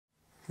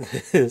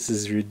This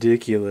is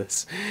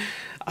ridiculous.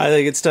 I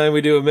think it's time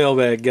we do a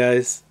mailbag,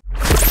 guys.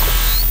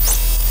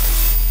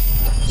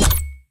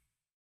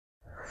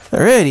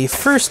 Alrighty,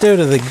 first out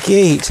of the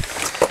gate,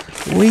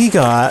 we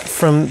got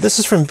this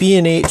is from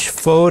B&H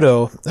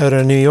Photo out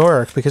of New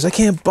York, because I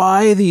can't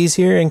buy these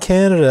here in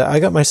Canada. I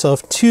got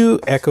myself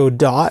 2 Echo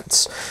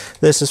Dots.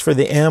 This is for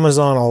the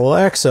Amazon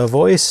Alexa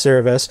voice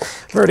service.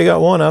 I've already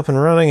got one up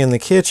and running in the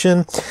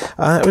kitchen.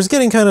 I was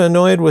getting kind of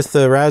annoyed with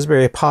the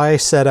Raspberry Pi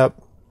setup.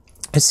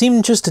 It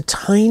seemed just a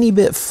tiny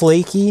bit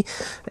flaky,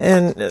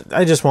 and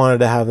I just wanted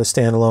to have the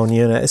standalone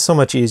unit. It's so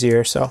much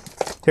easier, so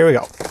here we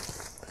go.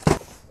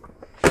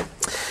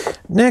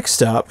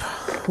 Next up,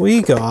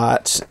 we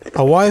got a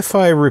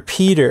Wi-Fi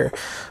repeater.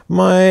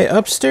 My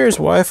upstairs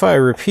Wi-Fi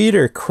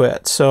repeater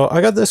quit, so I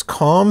got this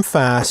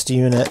ComFast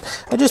unit.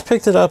 I just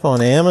picked it up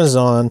on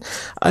Amazon.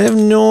 I have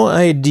no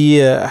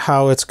idea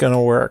how it's going to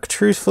work.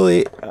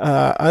 Truthfully,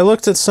 I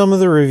looked at some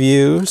of the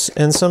reviews,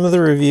 and some of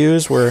the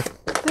reviews were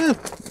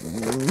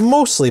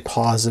mostly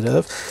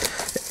positive.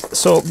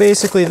 So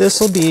basically, this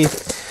will be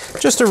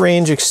just a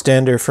range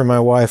extender for my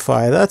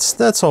Wi-Fi.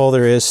 That's all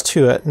there is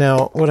to it.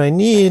 Now, what I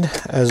need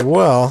as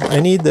well, I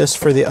need this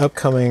for the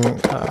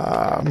upcoming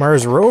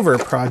Mars rover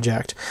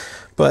project,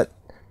 but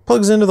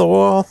plugs into the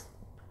wall.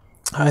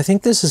 I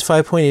think this is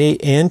 5.8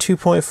 and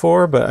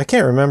 2.4, but I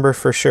can't remember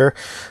for sure.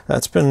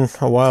 That's been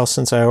a while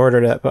since I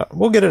ordered it, but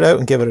we'll get it out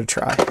and give it a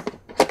try.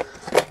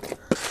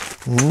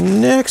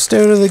 Next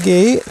out of the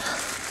gate,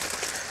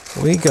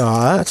 we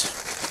got,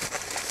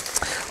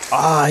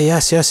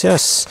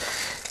 yes.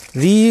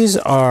 These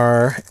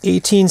are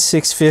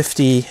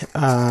 18650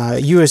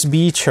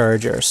 USB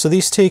chargers. So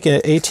these take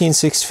an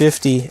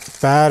 18650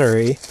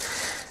 battery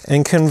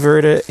and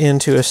convert it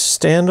into a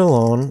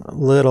standalone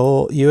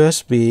little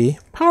USB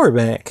power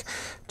bank,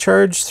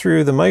 charged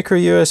through the micro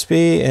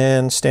USB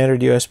and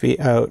standard USB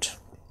out.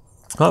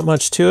 Not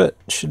much to it.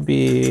 Should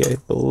be, I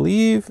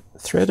believe,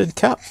 threaded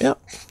cap. Yep.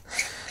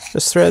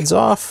 Just threads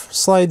off,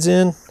 slides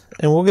in,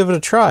 and we'll give it a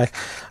try.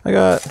 I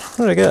got,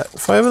 what did I get?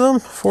 5 of them?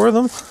 4 of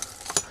them?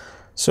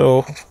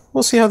 So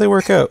we'll see how they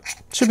work out.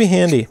 Should be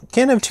handy.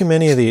 Can't have too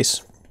many of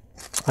these.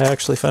 I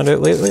actually found out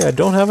lately I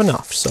don't have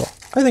enough, so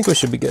I think we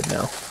should be good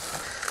now.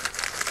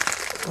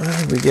 What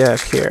did we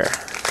get here?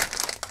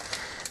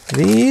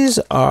 These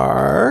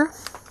are,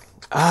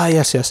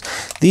 yes.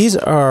 These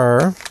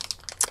are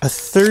a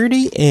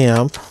 30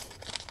 amp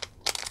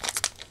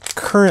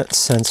current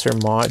sensor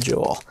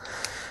module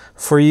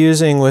for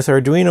using with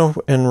Arduino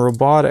and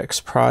robotics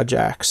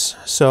projects.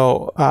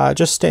 So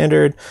just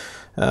standard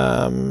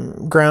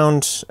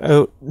ground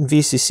out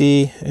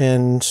VCC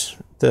and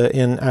the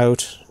in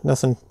out,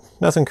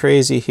 nothing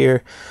crazy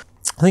here.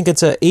 I think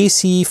it's a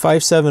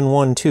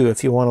AC5712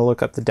 if you want to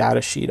look up the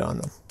data sheet on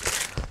them.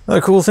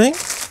 Another cool thing,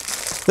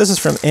 this is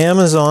from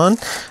Amazon.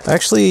 I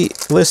actually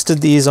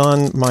listed these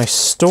on my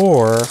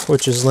store,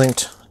 which is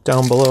linked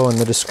down below in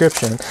the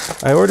description.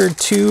 I ordered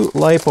 2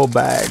 Lipo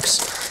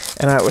Bags,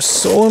 and I was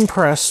so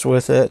impressed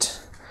with it,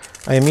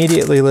 I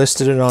immediately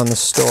listed it on the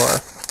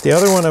store. The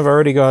other one I've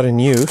already got in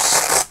use.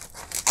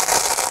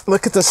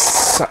 Look at the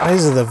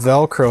size of the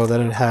Velcro that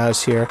it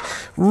has here.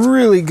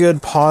 Really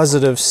good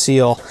positive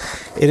seal.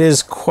 It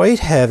is quite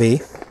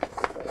heavy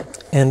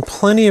and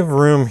plenty of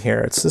room here.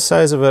 It's the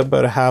size of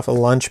about a half a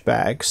lunch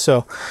bag,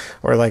 so,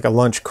 or like a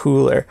lunch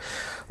cooler.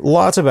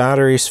 Lots of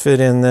batteries fit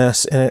in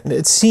this, and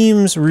it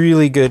seems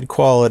really good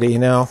quality.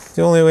 Now,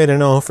 the only way to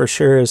know for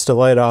sure is to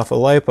light off a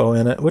lipo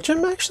in it, which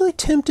I'm actually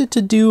tempted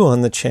to do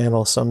on the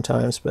channel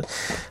sometimes, but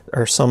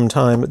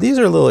these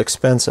are a little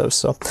expensive,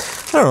 so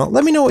I don't know.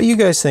 Let me know what you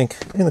guys think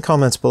in the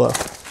comments below.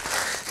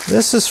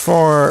 This is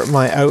for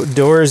my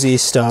outdoorsy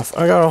stuff.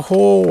 I got a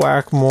whole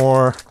whack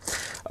more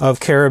of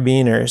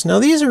Carabiners. Now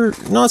these are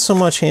not so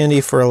much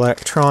handy for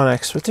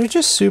electronics, but they're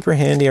just super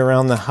handy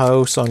around the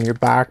house, on your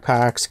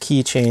backpacks,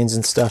 keychains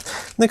and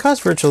stuff. And they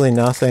cost virtually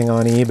nothing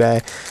on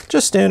eBay.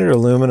 Just standard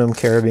aluminum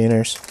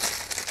Carabiners.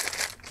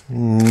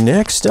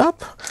 Next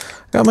up,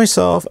 got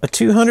myself a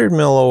 200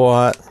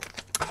 milliwatt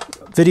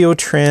video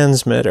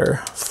transmitter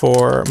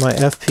for my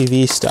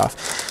FPV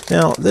stuff.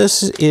 Now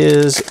this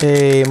is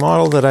a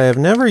model that I have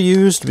never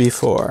used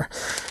before.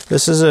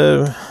 This is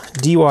a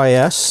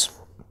DYS,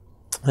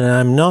 and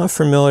I'm not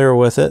familiar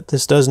with it.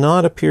 This does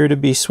not appear to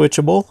be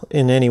switchable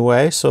in any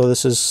way, so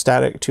this is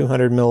static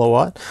 200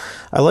 milliwatt.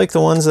 I like the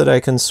ones that I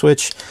can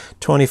switch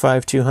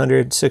 25,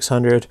 200,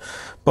 600,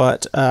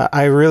 but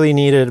I really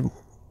needed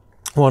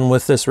one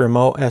with this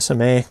remote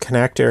SMA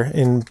connector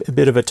in a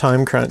bit of a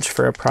time crunch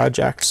for a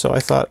project, so I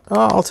thought,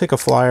 oh, I'll take a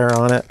flyer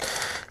on it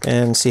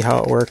and see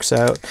how it works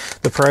out.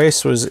 The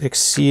price was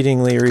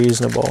exceedingly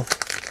reasonable.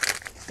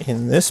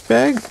 In this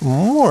bag,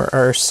 more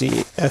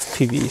RC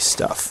FPV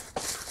stuff.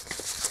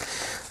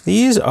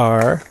 These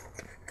are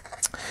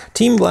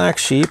Team Black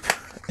Sheep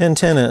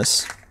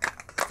antennas,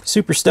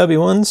 super stubby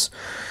ones.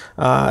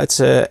 It's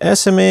a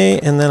SMA,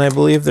 and then I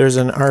believe there's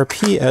an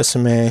RP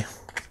SMA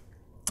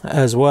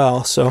as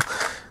well. So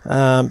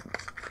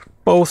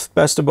both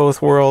best of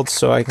both worlds,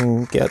 so I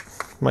can get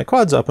my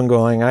quad's up and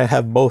going, I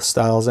have both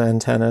styles of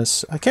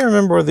antennas. I can't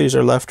remember whether these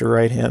are left or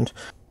right hand.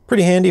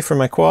 Pretty handy for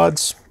my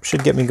quads.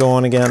 Should get me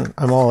going again.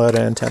 I'm all out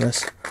of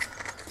antennas.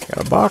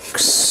 Got a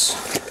box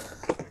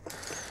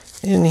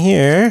in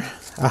here.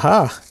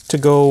 Aha! To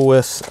go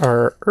with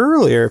our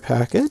earlier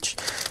package.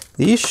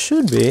 These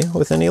should be,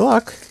 with any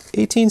luck,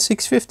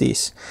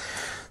 18650s.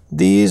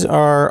 These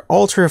are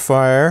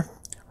UltraFire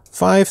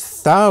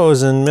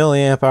 5000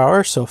 milliamp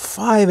hours, so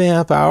 5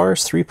 amp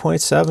hours,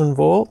 3.7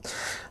 volt.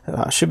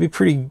 Should be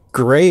pretty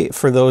great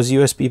for those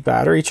USB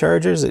battery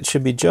chargers. It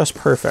should be just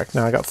perfect.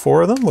 Now I got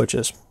 4 of them, which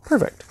is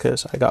perfect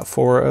because I got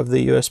 4 of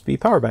the USB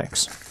power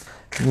banks.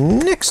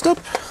 Next up,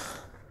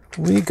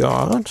 we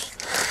got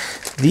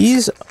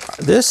these.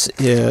 This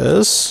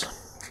is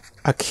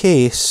a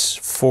case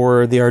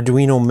for the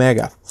Arduino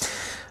Mega.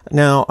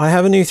 Now, I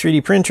have a new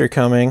 3D printer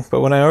coming,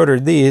 but when I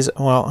ordered these,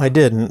 well, I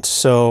didn't.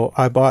 So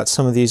I bought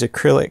some of these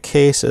acrylic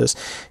cases.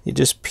 You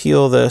just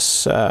peel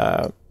this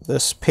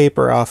this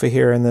paper off of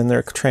here, and then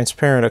they're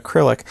transparent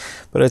acrylic.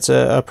 But it's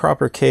a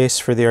proper case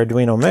for the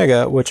Arduino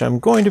Mega, which I'm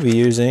going to be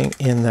using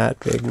in that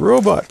big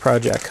robot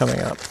project coming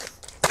up.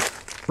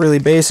 Really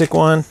basic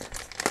one,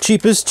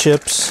 cheap as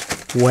chips,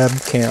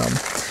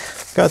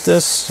 webcam. Got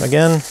this,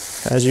 again,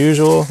 as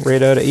usual,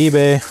 right out of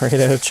eBay, right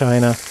out of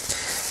China.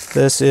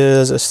 This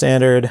is a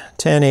standard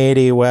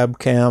 1080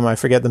 webcam. I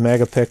forget the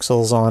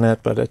megapixels on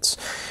it, but it's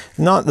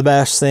not the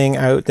best thing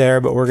out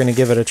there, but we're going to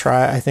give it a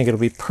try. I think it'll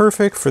be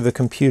perfect for the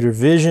computer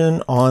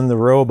vision on the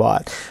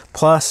robot.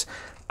 Plus,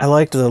 I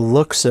liked the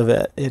looks of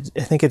it.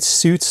 I think it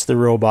suits the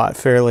robot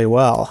fairly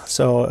well,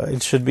 so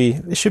it should be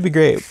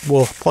great.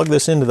 We'll plug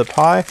this into the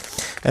Pi,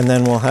 and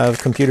then we'll have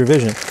computer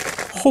vision,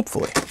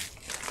 hopefully.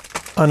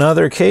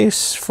 Another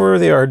case for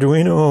the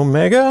Arduino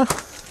Mega.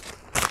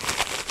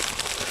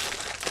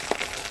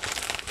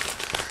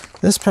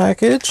 This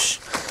package,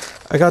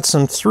 I got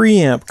some 3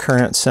 amp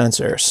current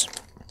sensors.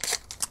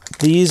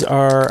 These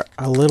are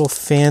a little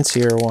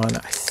fancier one.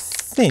 I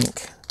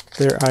think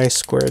they're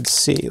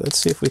I2C. Let's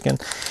see if we can.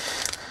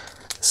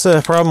 It's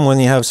a problem when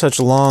you have such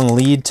long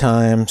lead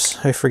times.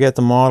 I forget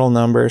the model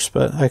numbers,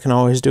 but I can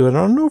always do it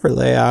on an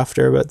overlay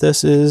after. But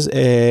this is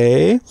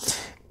a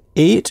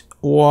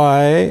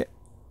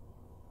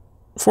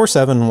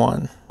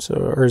 8Y471. So,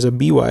 or is a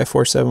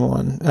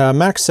BY471,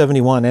 Max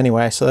 71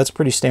 anyway, so that's a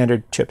pretty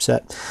standard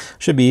chipset.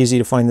 Should be easy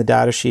to find the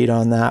data sheet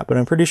on that, but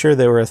I'm pretty sure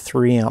they were a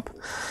 3 amp.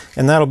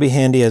 And that'll be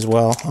handy as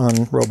well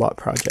on robot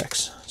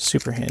projects.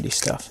 Super handy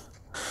stuff.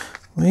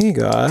 We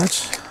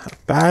got a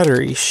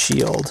battery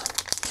shield.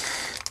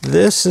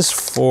 This is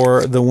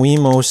for the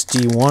Wemos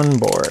D1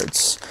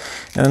 boards.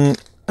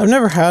 And I've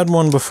never had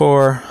one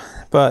before,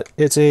 but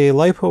it's a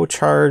Lipo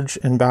charge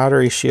and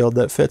battery shield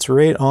that fits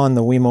right on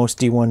the Wemos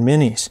D1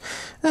 minis.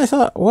 And I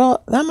thought,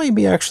 well, that might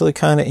be actually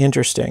kind of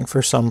interesting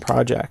for some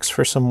projects,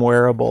 for some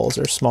wearables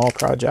or small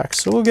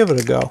projects. So we'll give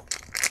it a go.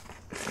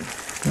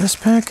 This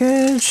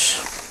package,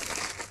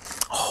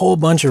 a whole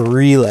bunch of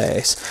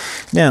relays.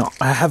 Now,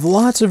 I have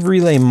lots of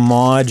relay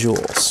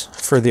modules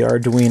for the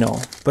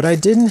Arduino, but I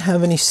didn't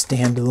have any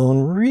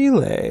standalone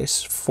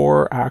relays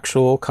for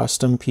actual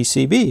custom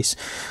PCBs.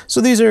 So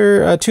these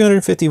are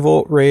 250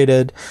 volt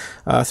rated,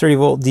 30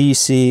 volt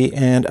DC,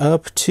 and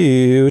up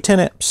to 10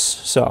 amps.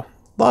 So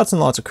lots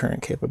and lots of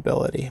current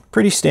capability.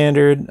 Pretty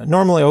standard,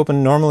 normally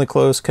open, normally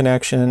closed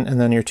connection,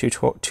 and then your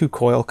two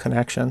coil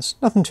connections.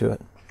 Nothing to it.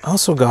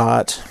 Also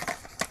got,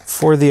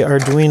 for the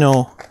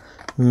Arduino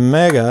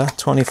Mega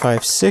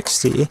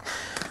 2560,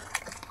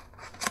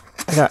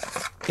 I got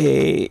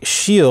a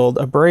shield,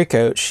 a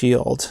breakout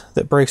shield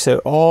that breaks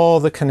out all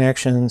the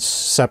connections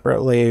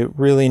separately.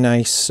 Really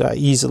nice,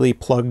 easily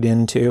plugged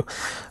into.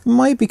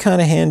 Might be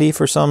kind of handy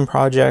for some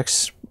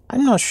projects.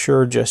 I'm not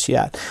sure just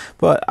yet,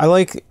 but I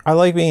like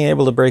being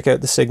able to break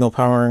out the signal,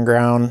 power, and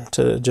ground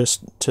to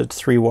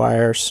 3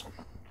 wires.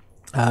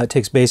 It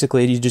takes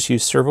basically, you just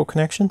use servo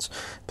connections,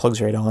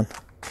 plugs right on.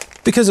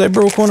 Because I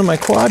broke one of my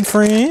quad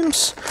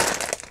frames,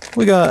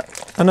 we got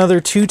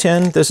another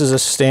 210. This is a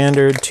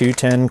standard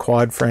 210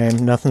 quad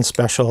frame, nothing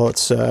special.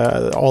 It's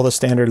all the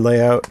standard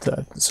layout.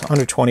 It's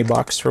under 20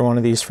 bucks for one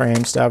of these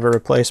frames to have a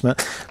replacement,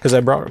 because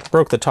I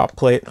broke the top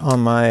plate on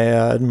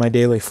my my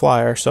daily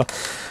flyer, so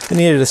I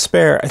needed a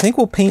spare. I think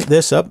we'll paint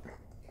this up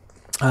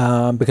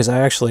because I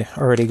actually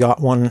already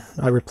got one.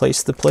 I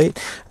replaced the plate.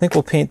 I think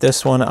we'll paint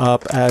this one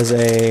up as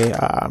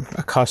a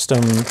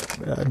custom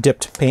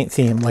dipped paint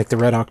theme, like the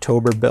Red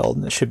October build,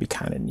 and it should be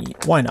kind of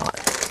neat. Why not?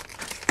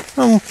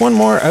 One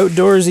more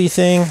outdoorsy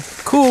thing.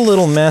 Cool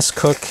little mess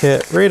cook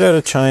kit right out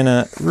of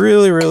China.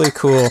 Really, really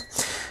cool.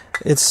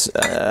 It's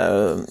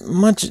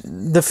much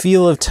the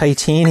feel of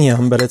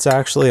titanium, but it's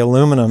actually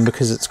aluminum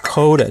because it's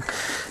coated.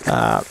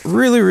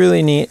 Really,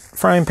 really neat.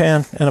 Frying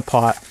pan and a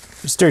pot.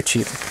 It's dirt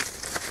cheap.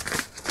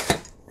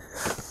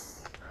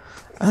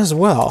 As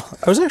well,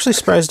 I was actually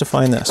surprised to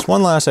find this.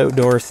 One last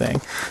outdoor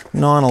thing,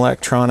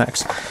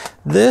 non-electronics.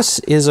 This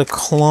is a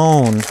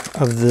clone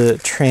of the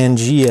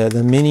Trangia,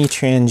 the mini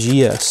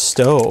Trangia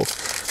stove.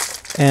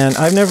 And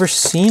I've never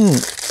seen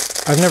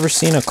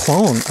a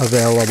clone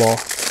available,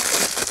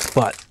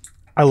 but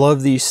I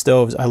love these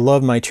stoves. I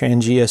love my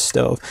Trangia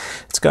stove.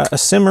 It's got a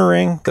simmer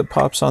ring that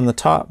pops on the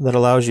top that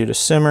allows you to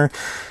simmer.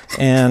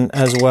 And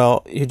as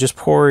well, you just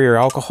pour your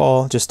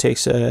alcohol, just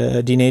takes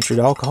a denatured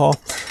alcohol.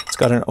 It's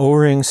got an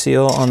O-ring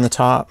seal on the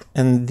top.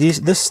 And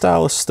this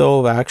style of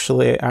stove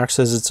actually acts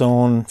as its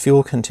own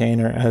fuel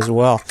container as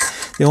well.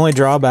 The only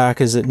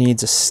drawback is it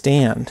needs a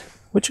stand,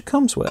 which it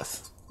comes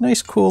with.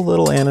 Nice, cool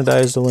little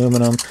anodized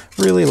aluminum,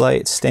 really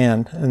light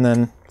stand, and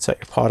then set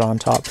your pot on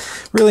top.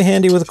 Really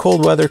handy with the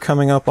cold weather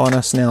coming up on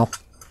us now.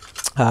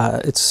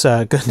 It's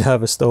good to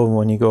have a stove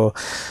when you go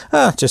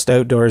just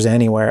outdoors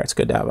anywhere. It's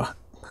good to have a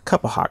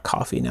cup of hot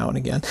coffee now and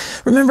again.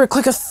 Remember,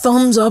 click a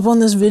thumbs up on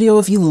this video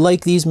if you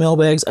like these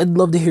mailbags. I'd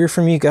love to hear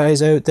from you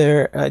guys out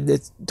there.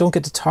 Don't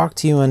get to talk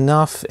to you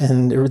enough,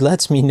 and it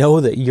lets me know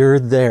that you're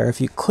there.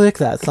 If you click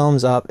that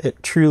thumbs up,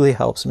 it truly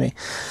helps me.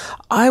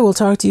 I will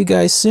talk to you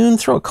guys soon.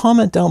 Throw a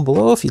comment down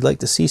below if you'd like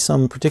to see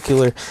some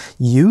particular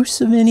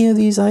use of any of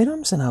these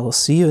items, and I will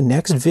see you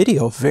next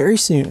video very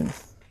soon.